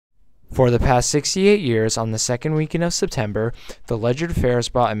For the past 68 years, on the second weekend of September, the Ledyard Fair has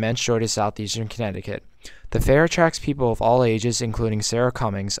brought immense joy to southeastern Connecticut. The fair attracts people of all ages, including Sarah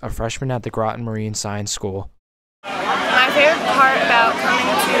Cummings, a freshman at the Groton Marine Science School. My favorite part about coming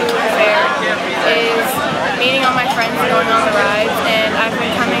to the fair is meeting all my friends and going on the rides, and I've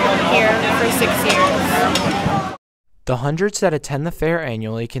been coming here for 6 years. The hundreds that attend the fair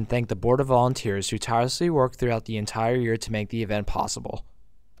annually can thank the Board of Volunteers who tirelessly work throughout the entire year to make the event possible.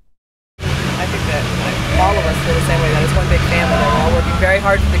 I think that all of us feel the same way, that it's one big family. We're all working very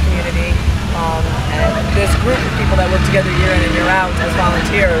hard for the community, and this group of people that work together year in and year out as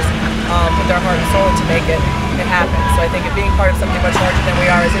volunteers put their heart and soul into make it happen. So I think being part of something much larger than we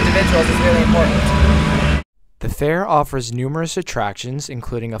are as individuals is really important. The fair offers numerous attractions,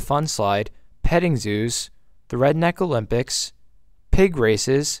 including a fun slide, petting zoos, the Redneck Olympics, pig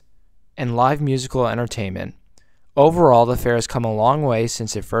races, and live musical entertainment. Overall, the fair has come a long way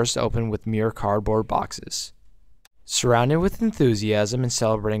since it first opened with mere cardboard boxes. Surrounded with enthusiasm and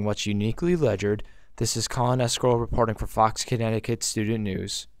celebrating what's uniquely Ledyard, this is Colin Escroll reporting for Fox Connecticut Student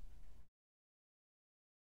News.